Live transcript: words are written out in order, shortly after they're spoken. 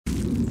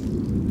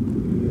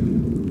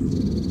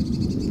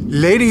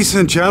Ladies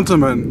and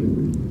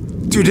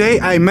gentlemen, today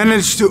I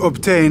managed to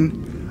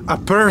obtain a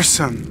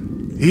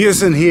person. He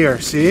is in here,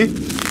 see?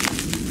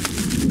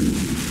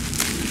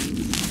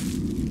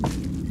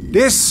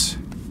 This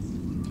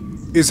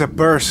is a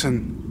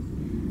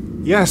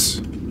person. Yes,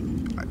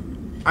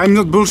 I'm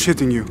not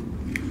bullshitting you.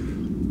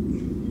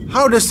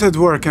 How does that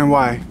work and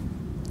why?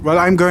 Well,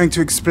 I'm going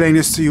to explain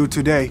this to you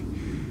today.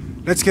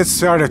 Let's get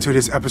started to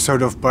this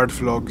episode of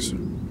Bartvlogs.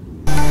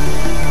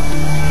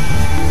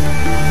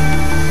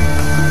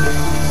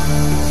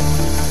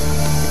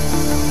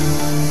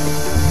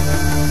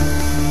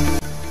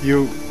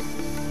 You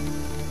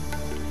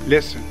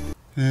listen.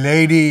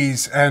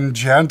 Ladies and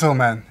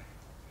gentlemen,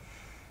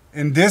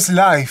 in this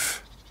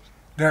life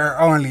there are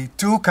only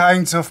two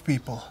kinds of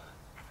people.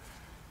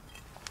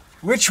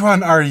 Which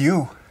one are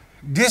you?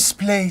 This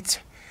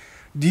plate,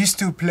 these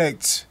two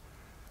plates,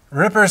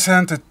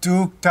 represent the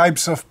two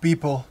types of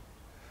people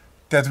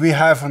that we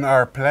have on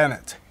our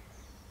planet.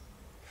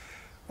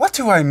 What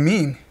do I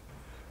mean?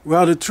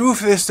 Well, the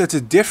truth is that the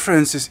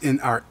difference is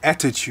in our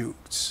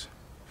attitudes.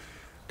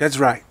 That's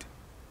right.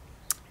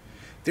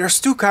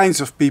 There's two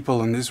kinds of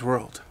people in this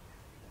world.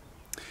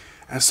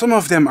 And some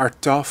of them are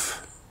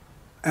tough,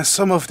 and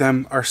some of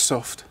them are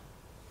soft.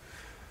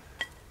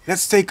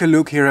 Let's take a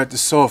look here at the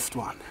soft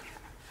one.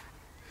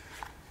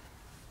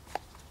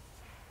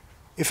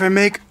 If I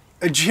make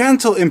a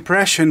gentle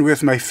impression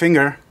with my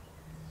finger,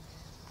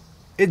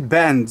 it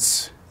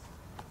bends.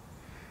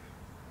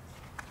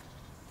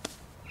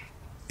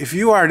 If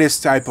you are this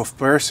type of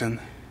person,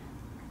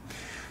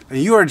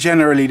 then you are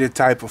generally the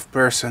type of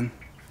person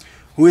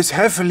who is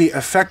heavily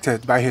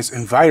affected by his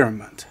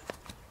environment,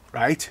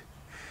 right?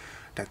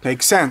 That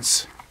makes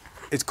sense.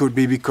 It could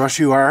be because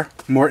you are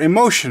more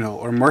emotional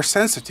or more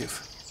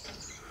sensitive,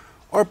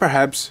 or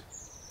perhaps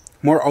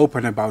more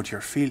open about your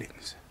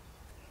feelings.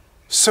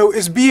 So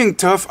is being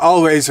tough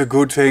always a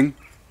good thing?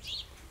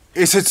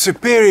 Is it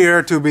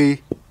superior to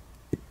be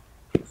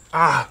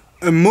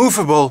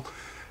immovable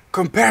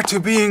compared to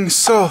being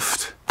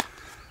soft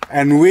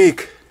and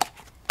weak?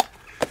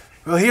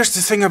 Well, here's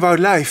the thing about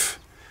life.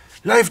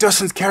 Life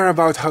doesn't care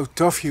about how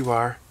tough you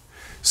are.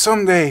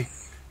 Someday,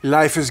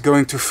 life is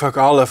going to fuck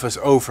all of us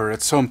over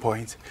at some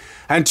point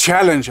and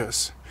challenge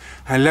us.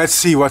 And let's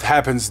see what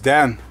happens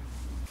then.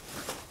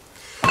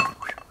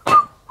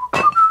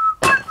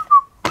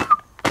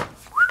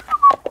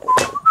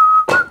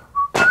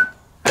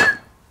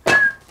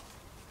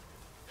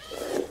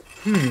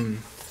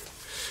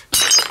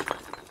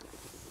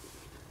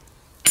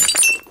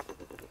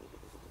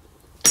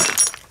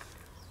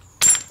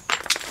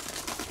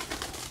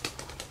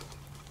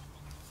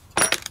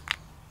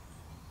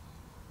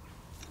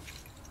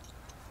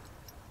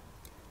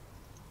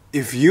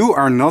 If you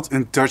are not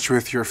in touch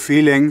with your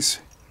feelings,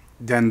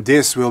 then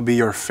this will be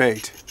your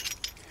fate.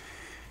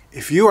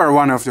 If you are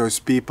one of those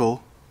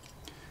people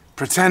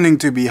pretending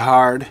to be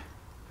hard,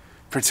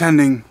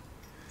 pretending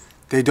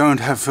they don't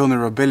have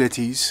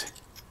vulnerabilities,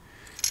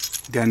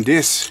 then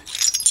this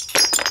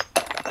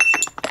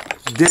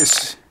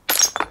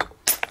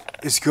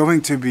is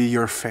going to be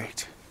your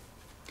fate.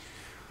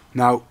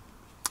 Now,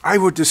 I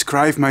would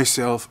describe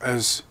myself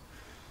as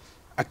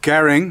a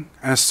caring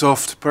and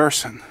soft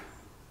person.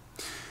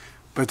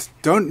 But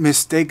don't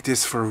mistake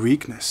this for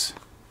weakness,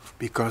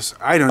 because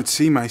I don't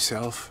see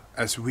myself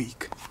as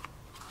weak.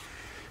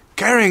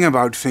 Caring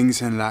about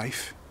things in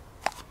life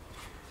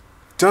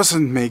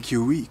doesn't make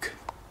you weak.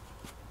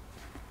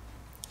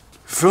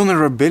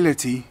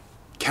 Vulnerability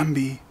can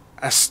be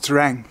a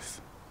strength,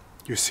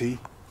 you see.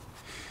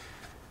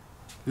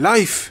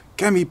 Life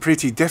can be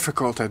pretty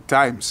difficult at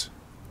times.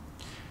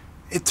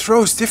 It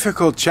throws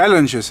difficult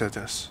challenges at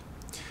us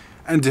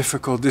and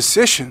difficult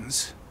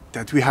decisions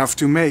that we have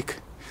to make,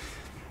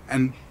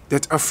 and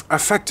that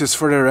affect us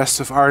for the rest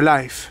of our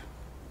life.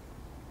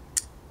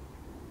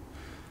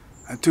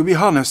 And to be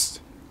honest,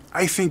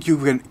 I think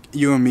you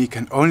and me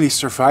can only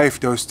survive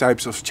those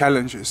types of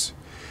challenges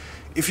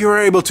if you are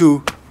able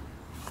to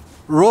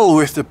roll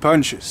with the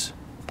punches.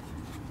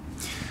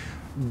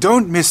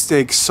 Don't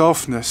mistake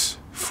softness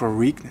for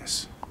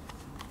weakness.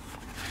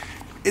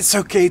 It's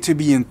okay to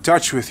be in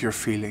touch with your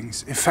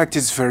feelings. In fact,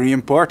 it's very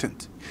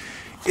important.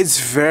 It's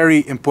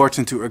very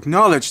important to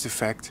acknowledge the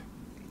fact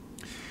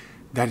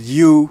that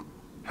you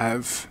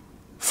have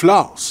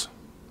flaws.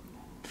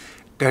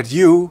 That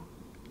you,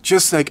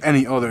 just like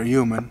any other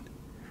human,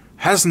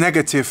 has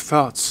negative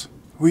thoughts.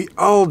 We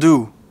all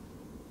do.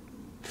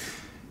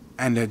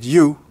 And that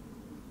you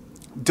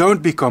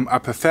don't become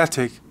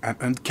apathetic and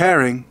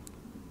uncaring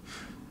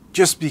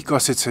just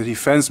because it's a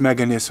defense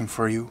mechanism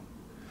for you.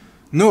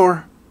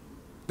 Nor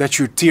that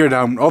you tear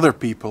down other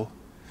people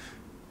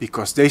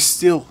because they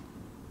still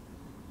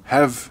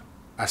have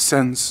a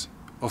sense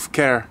of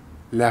care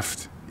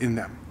left in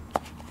them.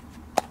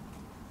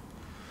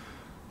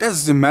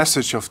 That's the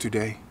message of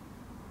today.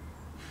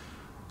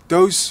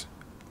 Those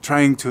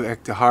trying to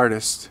act the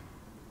hardest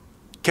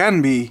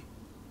can be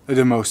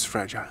the most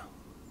fragile.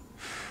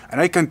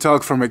 And I can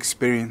talk from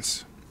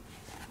experience.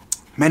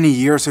 Many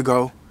years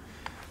ago,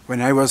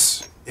 when I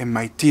was in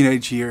my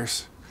teenage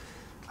years,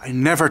 I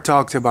never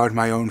talked about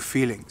my own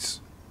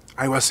feelings.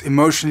 I was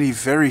emotionally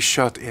very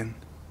shut in.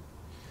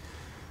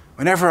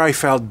 Whenever I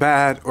felt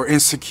bad or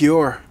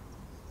insecure,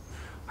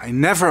 I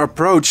never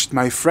approached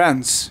my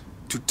friends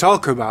to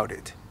talk about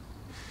it.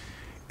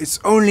 It's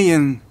only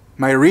in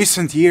my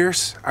recent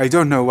years, I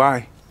don't know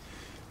why.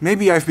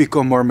 Maybe I've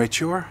become more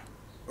mature,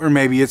 or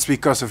maybe it's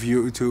because of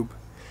YouTube.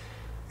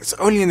 It's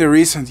only in the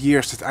recent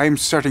years that I'm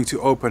starting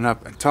to open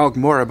up and talk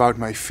more about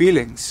my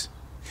feelings,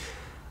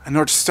 and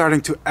not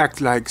starting to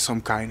act like some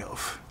kind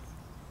of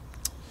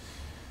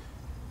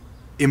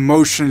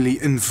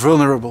emotionally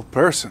invulnerable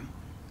person,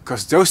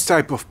 because those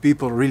type of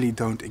people really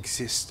don't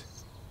exist.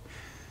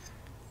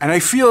 And I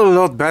feel a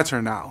lot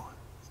better now,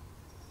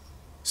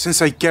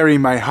 since I carry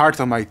my heart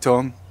on my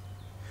tongue,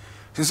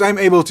 since I'm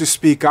able to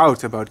speak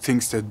out about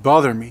things that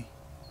bother me.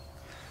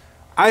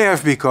 I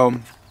have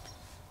become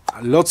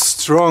a lot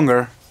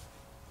stronger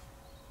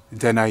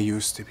than I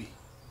used to be.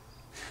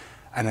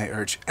 And I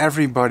urge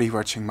everybody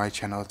watching my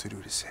channel to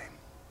do the same.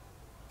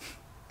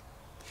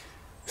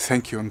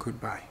 Thank you and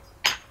goodbye.